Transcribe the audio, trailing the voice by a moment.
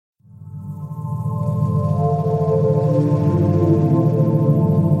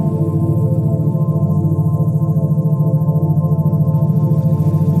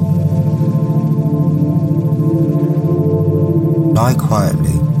lie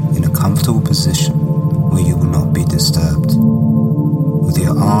quietly in a comfortable position where you will not be disturbed, with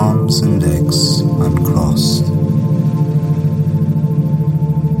your arms and legs uncrossed.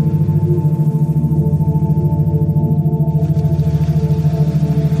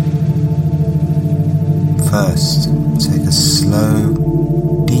 First, take a slow,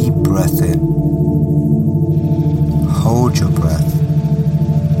 deep breath in. Hold your breath.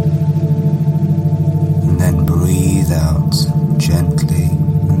 And then breathe out gently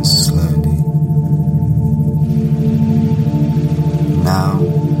and slowly. Now,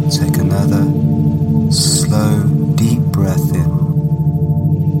 take another slow, deep breath in.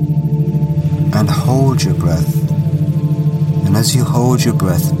 And hold your breath. And as you hold your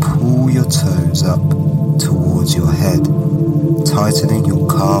breath, pull your toes up towards your head, tightening your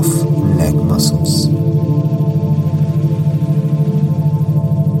calf and leg muscles.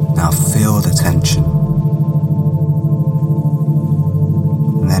 Now feel the tension.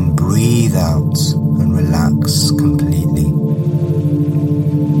 And then breathe out and relax completely.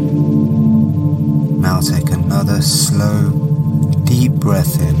 Now take another slow, deep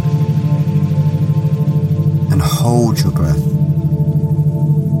breath in. And hold your breath.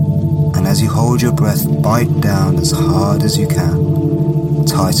 And as you hold your breath, bite down as hard as you can,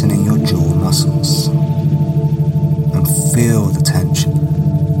 tightening your jaw muscles. And feel the tension.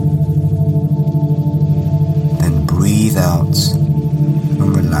 Then breathe out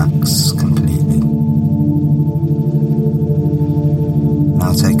and relax completely.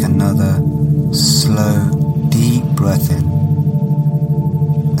 Now take another slow, deep breath in.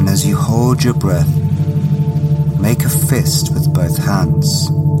 And as you hold your breath, make a fist with both hands,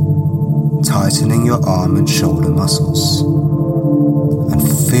 tightening your arm and shoulder muscles, and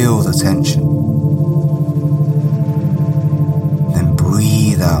feel the tension. Then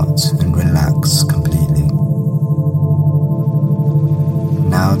breathe out and relax completely.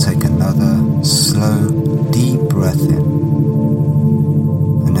 Now take another slow, deep breath in.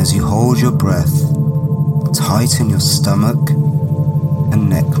 And as you hold your breath, tighten your stomach and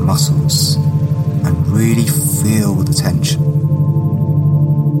neck muscles and really feel the tension.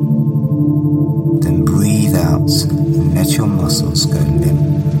 Then breathe out and let your muscles go limp.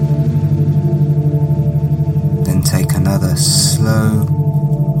 Then take another slow,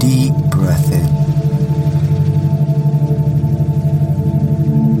 deep breath in.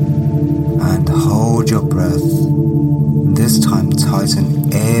 And hold your breath. This time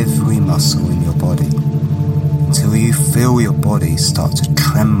tighten every muscle in your body until you feel your body start to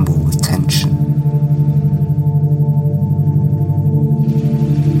tremble with tension.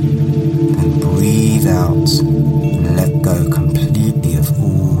 Then breathe out and let go completely of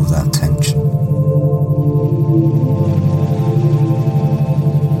all that tension.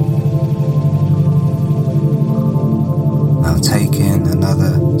 Now take in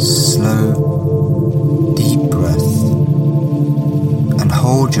another slow, deep breath and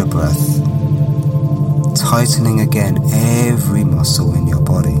hold your breath, tightening again every muscle in your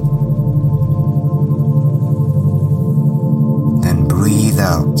body. Then breathe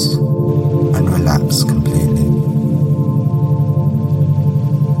out and relax completely.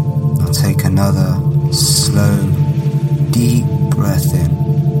 Now take another slow, deep breath in.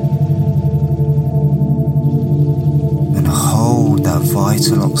 And hold that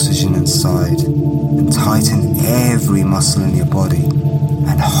vital oxygen inside and tighten every muscle in your body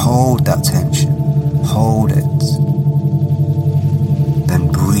and hold that tension. Hold it. Then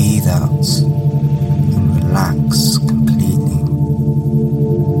breathe out and relax completely.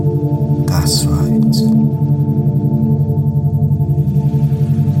 That's right.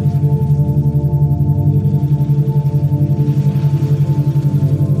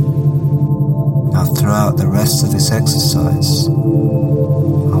 Now throughout the rest of this exercise, I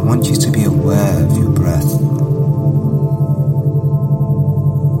want you to be aware of your breath.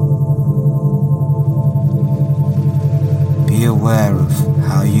 Be aware of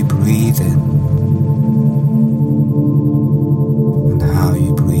how you breathe in and how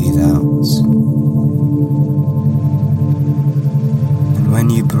you breathe out. And when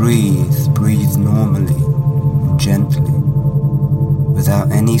you breathe, breathe normally and gently,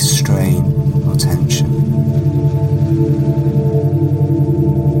 without any strain or tension.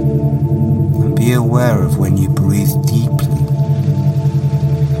 And be aware of when you breathe deeply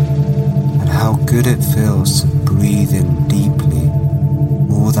and how good it feels to breathe in deeply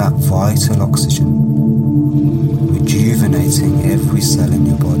all that vital oxygen, rejuvenating every cell in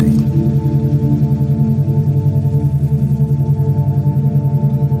your body.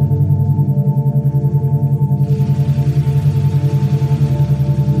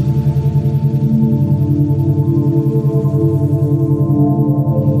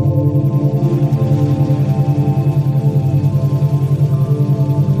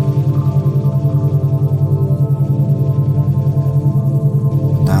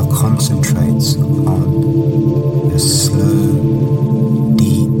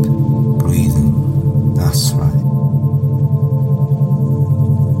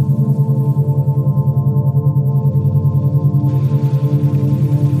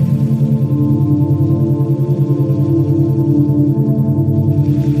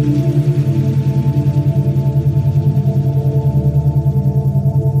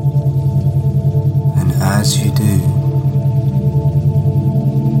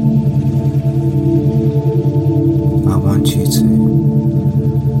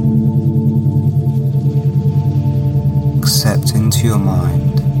 project into your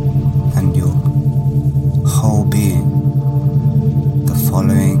mind and your whole being the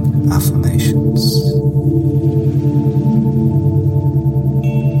following affirmations.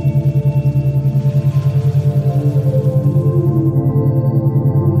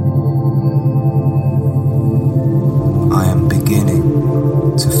 I am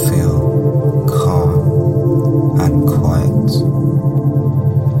beginning to feel calm and quiet.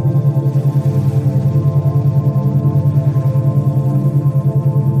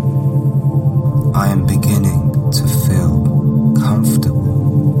 I am beginning to feel comfortable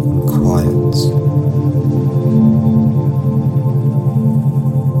and quiet.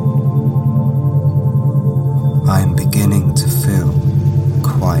 I am beginning to feel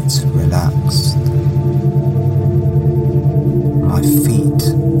quite relaxed. My feet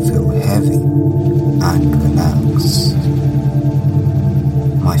feel heavy and relaxed.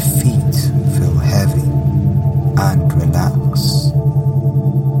 My feet feel heavy and relaxed.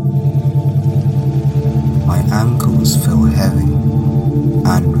 My ankles feel heavy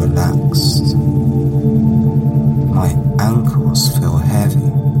and relaxed. My ankles feel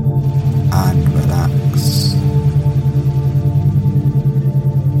heavy and relaxed.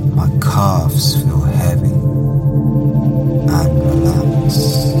 My calves feel heavy and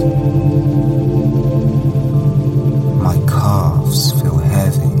relaxed. My calves feel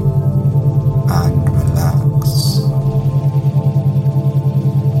heavy and relaxed.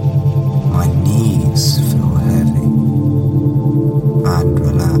 My knees feel heavy and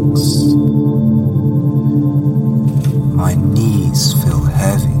relaxed. My knees feel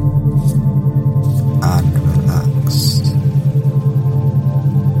heavy and relaxed.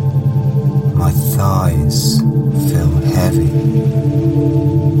 My thighs feel heavy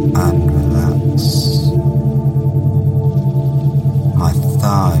and relaxed. My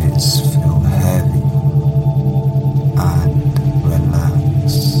thighs feel heavy and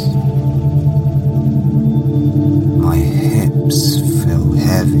relaxed. My hips feel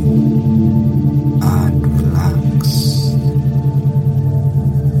heavy and relaxed.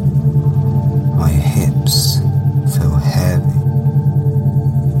 My hips feel heavy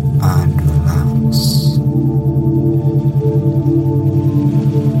and relaxed.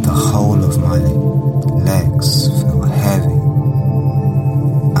 The whole of my legs feel heavy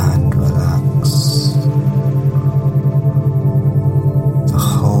and relaxed. The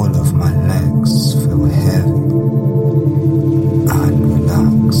whole of my legs feel heavy and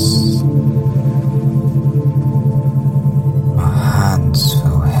relaxed. My hands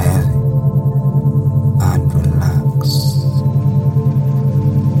feel heavy and relaxed.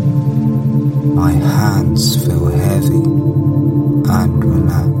 My hands feel heavy and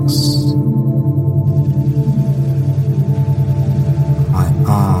relaxed. My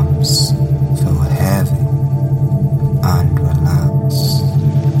arms feel heavy and relaxed.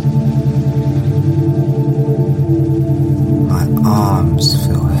 My arms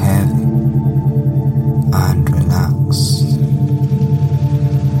feel heavy and relaxed.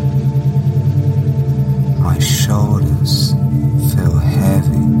 My shoulders feel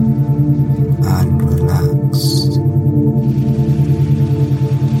heavy and relaxed.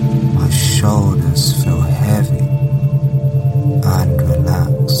 My shoulders feel heavy and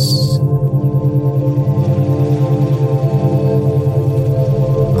relaxed.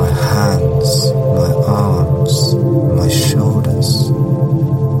 My hands, my arms, my shoulders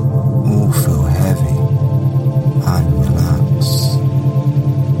all feel heavy and relaxed.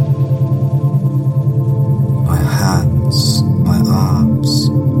 My hands, my arms,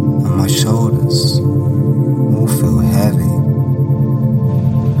 and my shoulders all feel heavy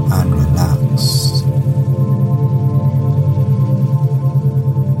and relaxed.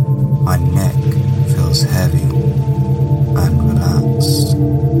 My neck feels heavy and relaxed.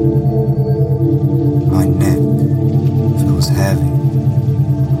 My neck feels heavy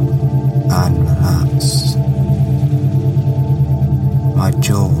and relaxed. My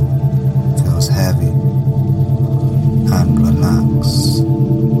jaw feels heavy and relaxed.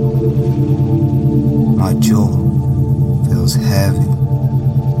 My jaw feels heavy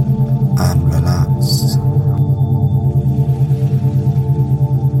and relaxed.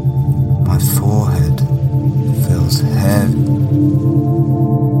 My forehead feels heavy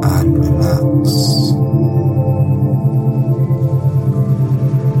and relaxed.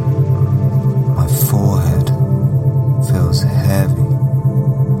 My forehead feels heavy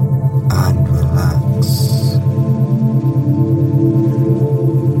and relaxed.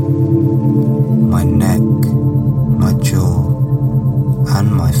 My neck, my jaw, and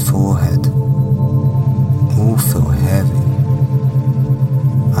my forehead all feel heavy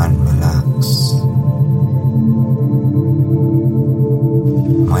and relaxed.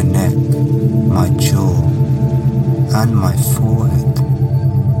 and my forehead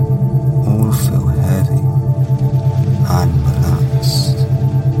all feel heavy and relaxed.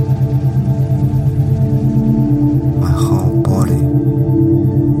 My whole body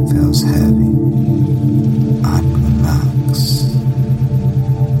feels heavy and relaxed.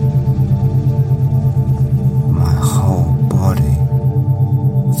 My whole body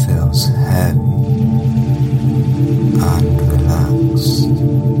feels heavy and relaxed.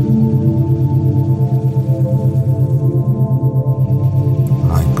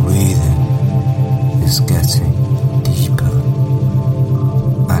 My breathing is getting deeper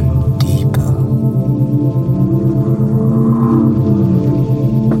and deeper.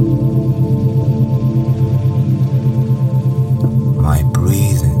 My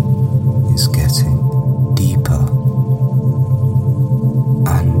breathing is getting deeper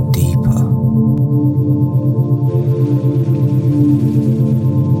and deeper.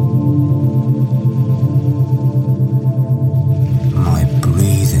 My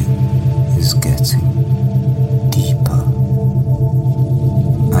breathing is getting deeper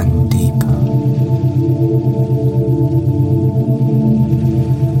and deeper.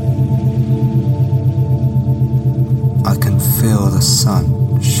 I can feel the sun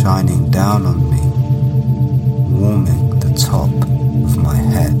shining down on me, warming the top of my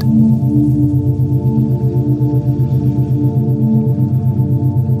head.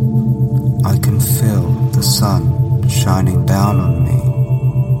 I can feel the sun shining down on me,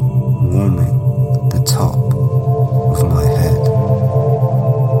 warming the top of my head.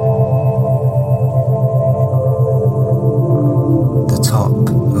 The top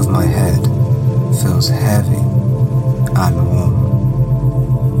of my head feels heavy and warm.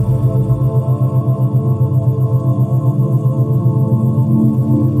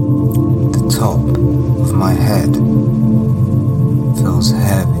 The top of my head feels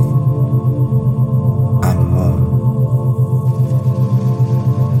heavy and warm.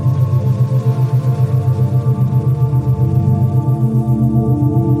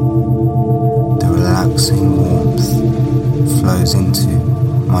 The relaxing warmth flows into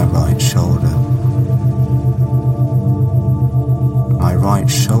my right shoulder. My right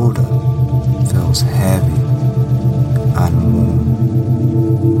shoulder feels heavy and warm.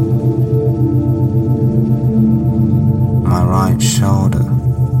 My right shoulder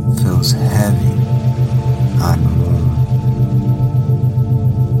feels heavy and warm.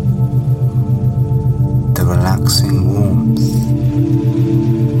 The relaxing warmth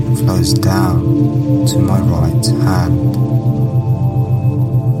flows down to my right hand.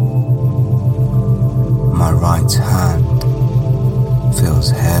 My right hand feels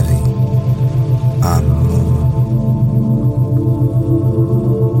heavy and warm.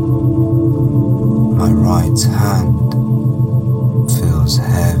 My right hand feels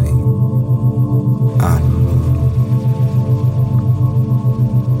heavy and warm.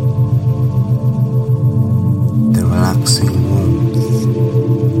 The relaxing warmth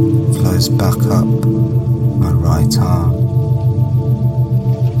flows back up my right arm.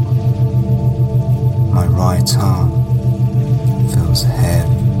 My right arm feels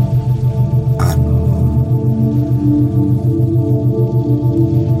heavy and warm.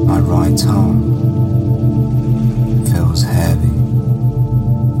 My right arm feels heavy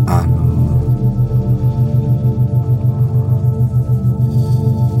and warm.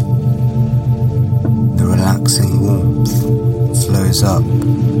 The relaxing warmth flows up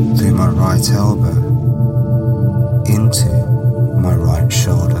through my right elbow into my right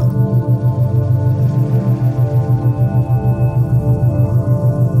shoulder.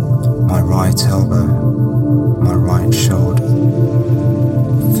 My right elbow, my right shoulder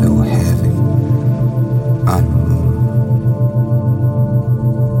feel heavy and warm.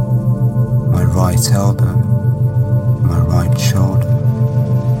 My right elbow, my right shoulder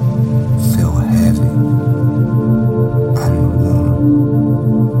feel heavy and warm.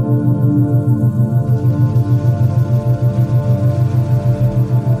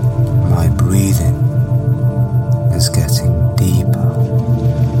 My breathing is getting deeper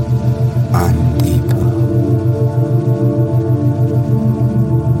and deeper.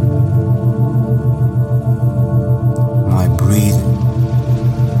 My breathing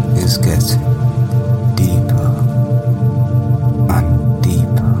is getting deeper and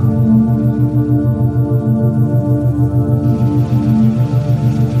deeper.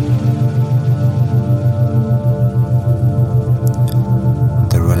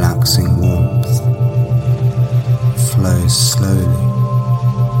 The relaxing warmth flows slowly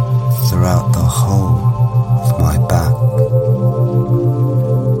throughout the whole of my back.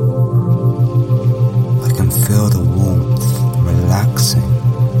 I can feel the warmth relaxing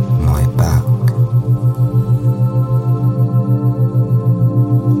my back.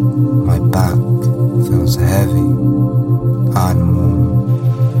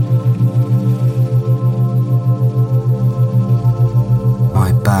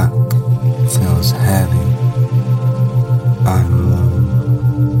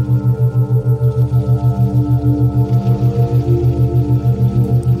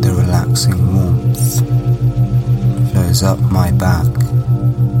 relaxing warmth flows up my back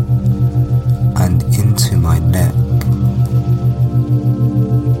and into my neck.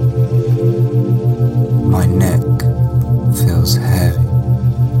 My neck feels heavy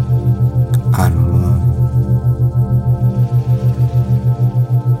and warm.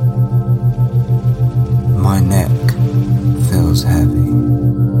 My neck feels heavy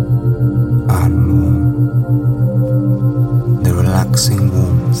and warm. The relaxing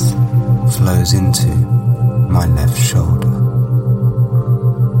warmth flows into my left shoulder.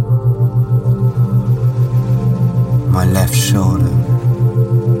 My left shoulder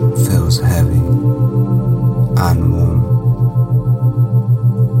feels heavy and warm.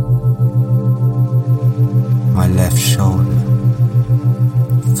 My left shoulder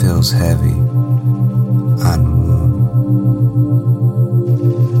feels heavy and warm.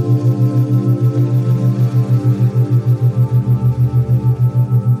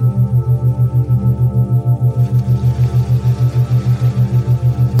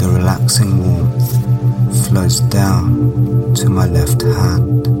 The relaxing warmth flows down to my left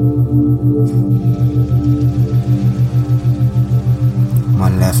hand. My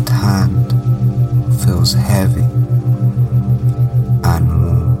left hand feels heavy and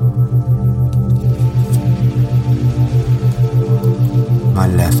warm. My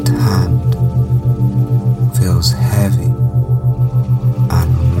left hand feels heavy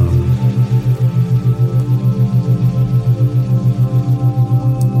and warm.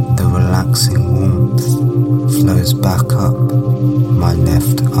 The relaxing warmth flows back up my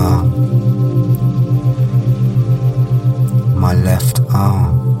left arm. My left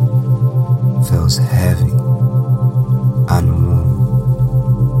arm feels heavy and warm.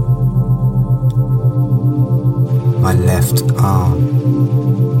 My left arm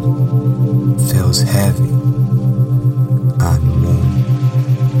feels heavy and warm.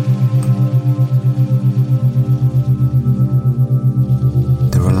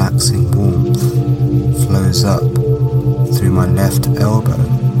 The relaxing warmth flows up through my left elbow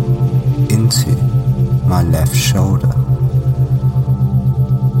into my left shoulder.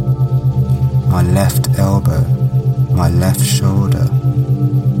 My left elbow, my left shoulder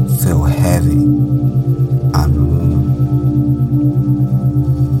feel heavy and warm.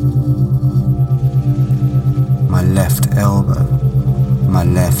 My left elbow, my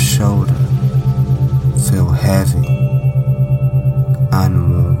left shoulder feel heavy and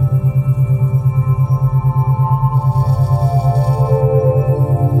warm.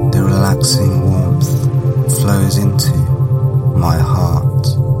 The relaxing warmth flows into my heart.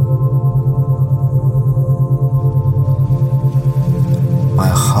 My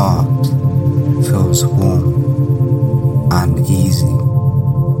heart feels warm and easy.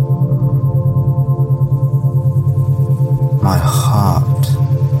 My heart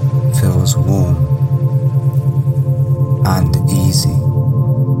feels warm and easy.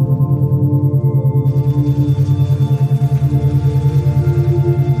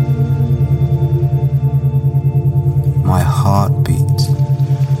 My heartbeat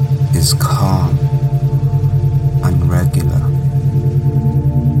is calm and regular.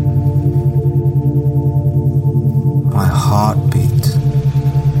 My heartbeat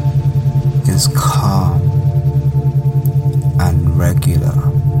is calm and regular.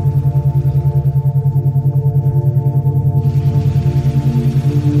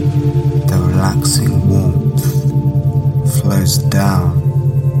 The relaxing warmth flows down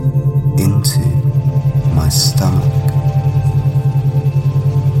into my stomach.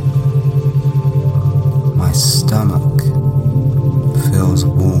 My stomach feels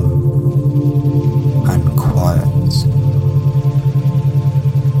warm and quiet.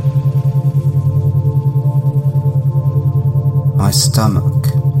 My stomach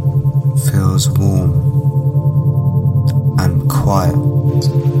feels warm and quiet.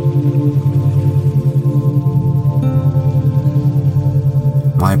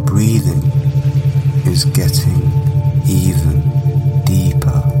 My breathing is getting even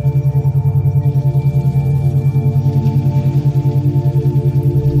deeper.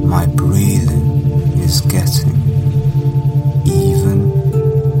 My breathing is getting even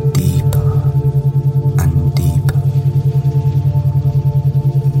deeper and deeper.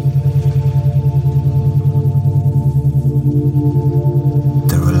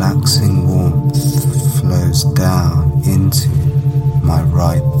 The relaxing warmth flows down into my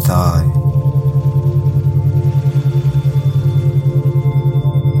right thigh.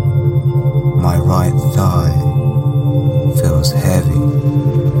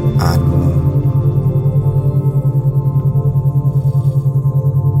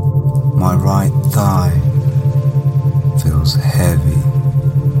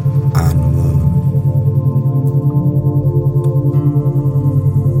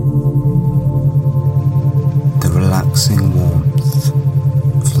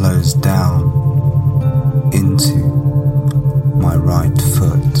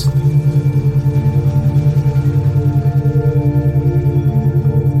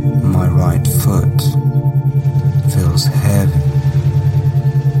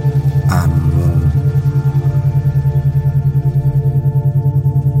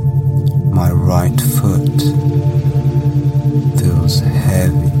 My right foot feels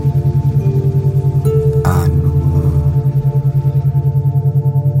heavy and warm.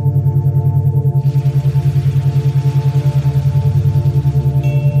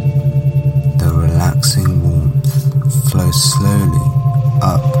 The relaxing warmth flows slowly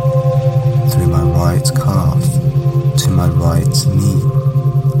up through my right calf to my right knee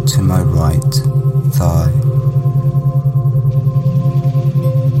to my right thigh.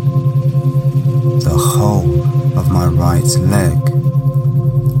 The whole of my right leg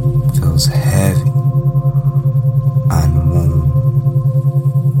feels heavy and warm.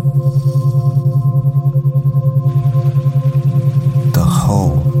 The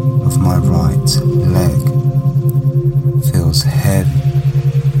whole of my right leg feels heavy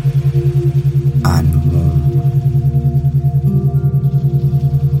and warm.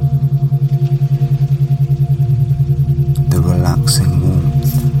 The relaxing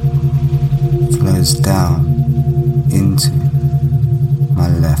warmth flows down into my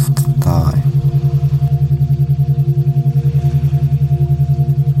left thigh.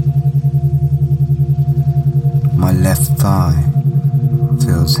 My left thigh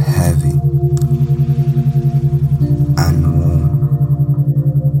feels heavy and warm.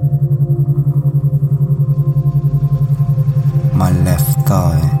 My left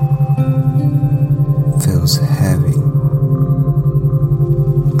thigh feels heavy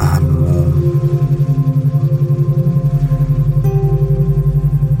and warm.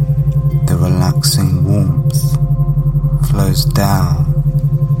 The relaxing warmth flows down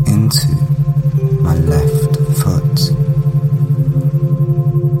into my left foot.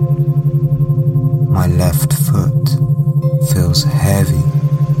 My left foot feels heavy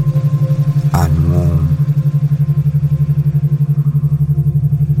and warm.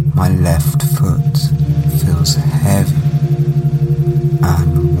 My left foot feels heavy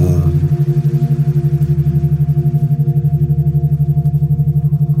and warm.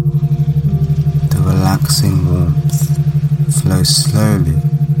 The relaxing warmth flows slowly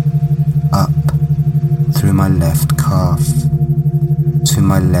up through my left calf to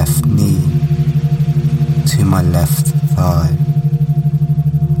my left knee to my left thigh.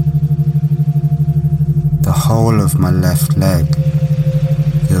 The whole of my left leg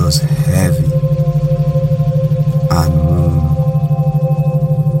feels heavy and warm.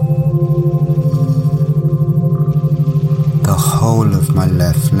 The whole of my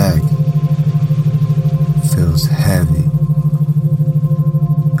left leg feels heavy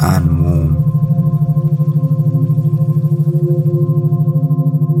and warm.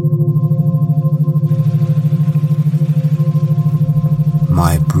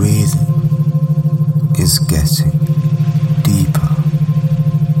 My breathing is getting deeper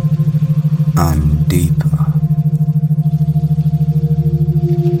and deeper.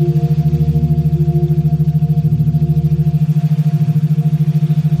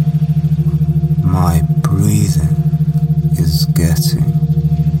 My breathing is getting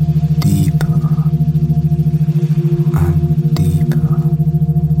deeper and deeper.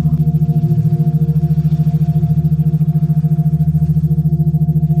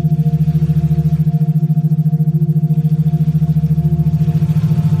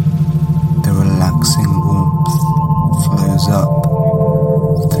 The relaxing warmth flows up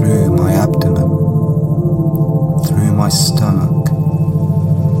through my abdomen, through my stomach,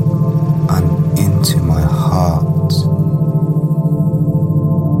 and into my heart.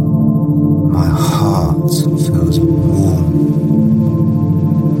 My heart feels warm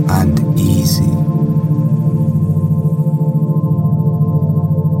and easy.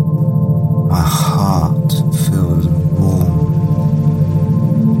 My heart feels warm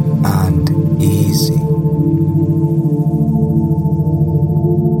and easy.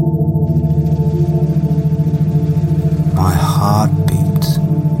 My heartbeat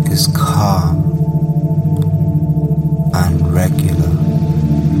is calm and regular.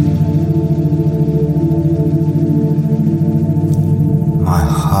 My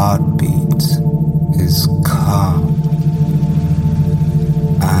heartbeat is calm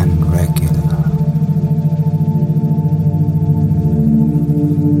and regular.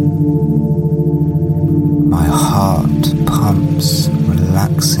 My heart pumps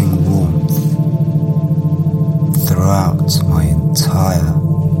relaxing warmth throughout my entire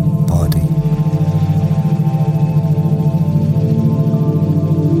body.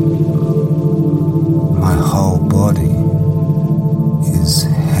 My whole body is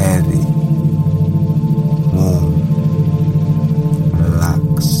heavy, warm,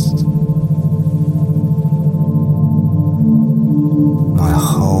 relaxed. My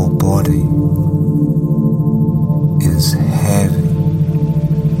whole body is heavy,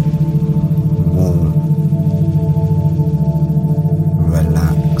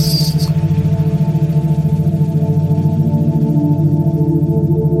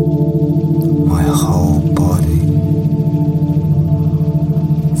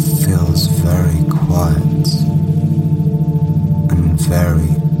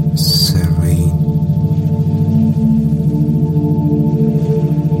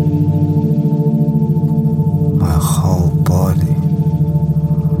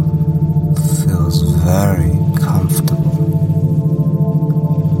 very comfortable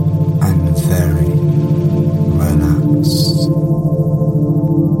and very relaxed.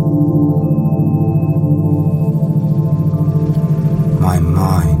 My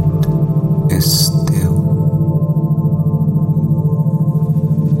mind is still.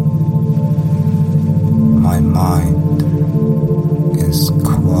 My mind is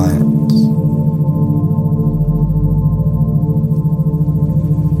quiet.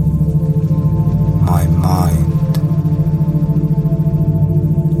 My mind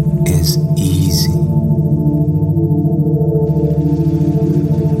is easy.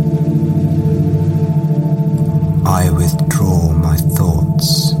 I withdraw my thoughts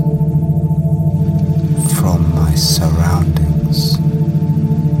from my surroundings.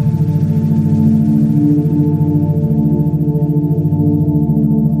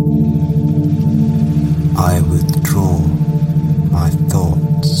 I withdraw my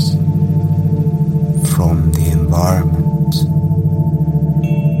thoughts from the environment.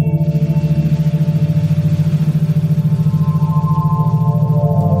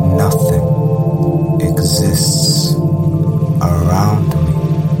 Nothing exists around me.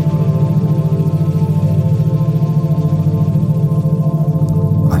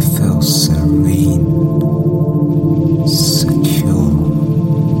 I feel serene, secure,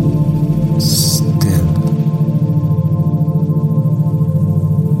 still.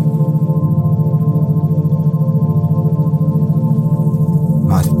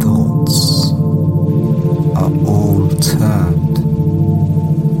 My thoughts are all turned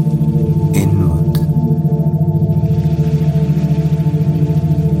inward.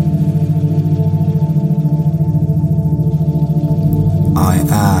 I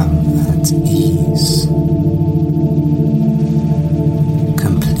am at ease,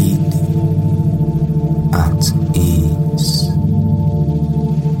 completely at ease.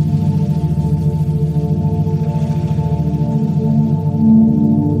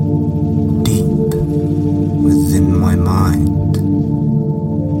 Deep within my mind,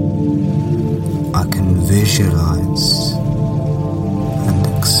 I can visualize and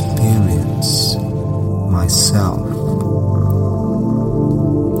experience myself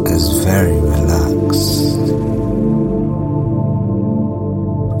as very relaxed.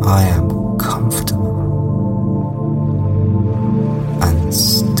 I am comfortable and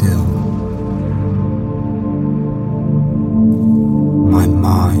still. My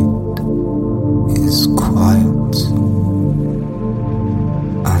mind is quiet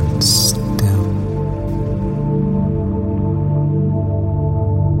and still.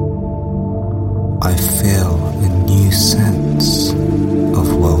 I feel a new sense of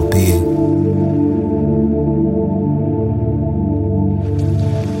well-being.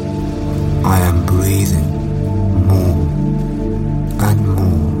 I am breathing more and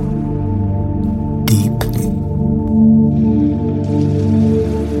more deeply.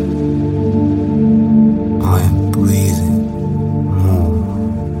 I am breathing more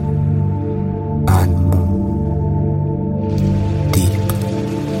and more deeply.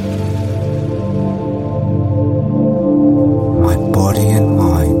 My body and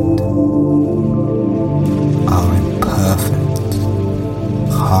mind are in perfect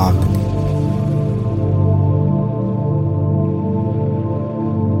harmony.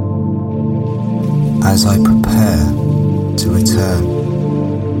 As I prepare to return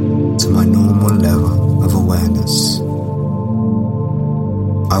to my normal level of awareness,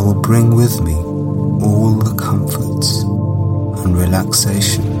 I will bring with me all the comforts and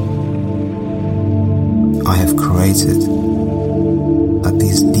relaxation I have created at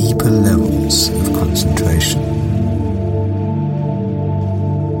these deeper levels of concentration.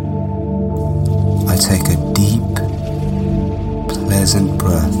 I take a deep, pleasant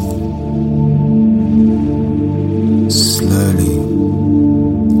breath, slowly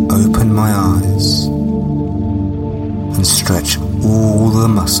open my eyes and stretch all the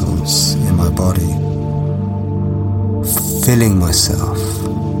muscles in my body, filling myself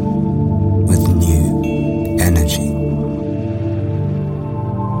with new energy.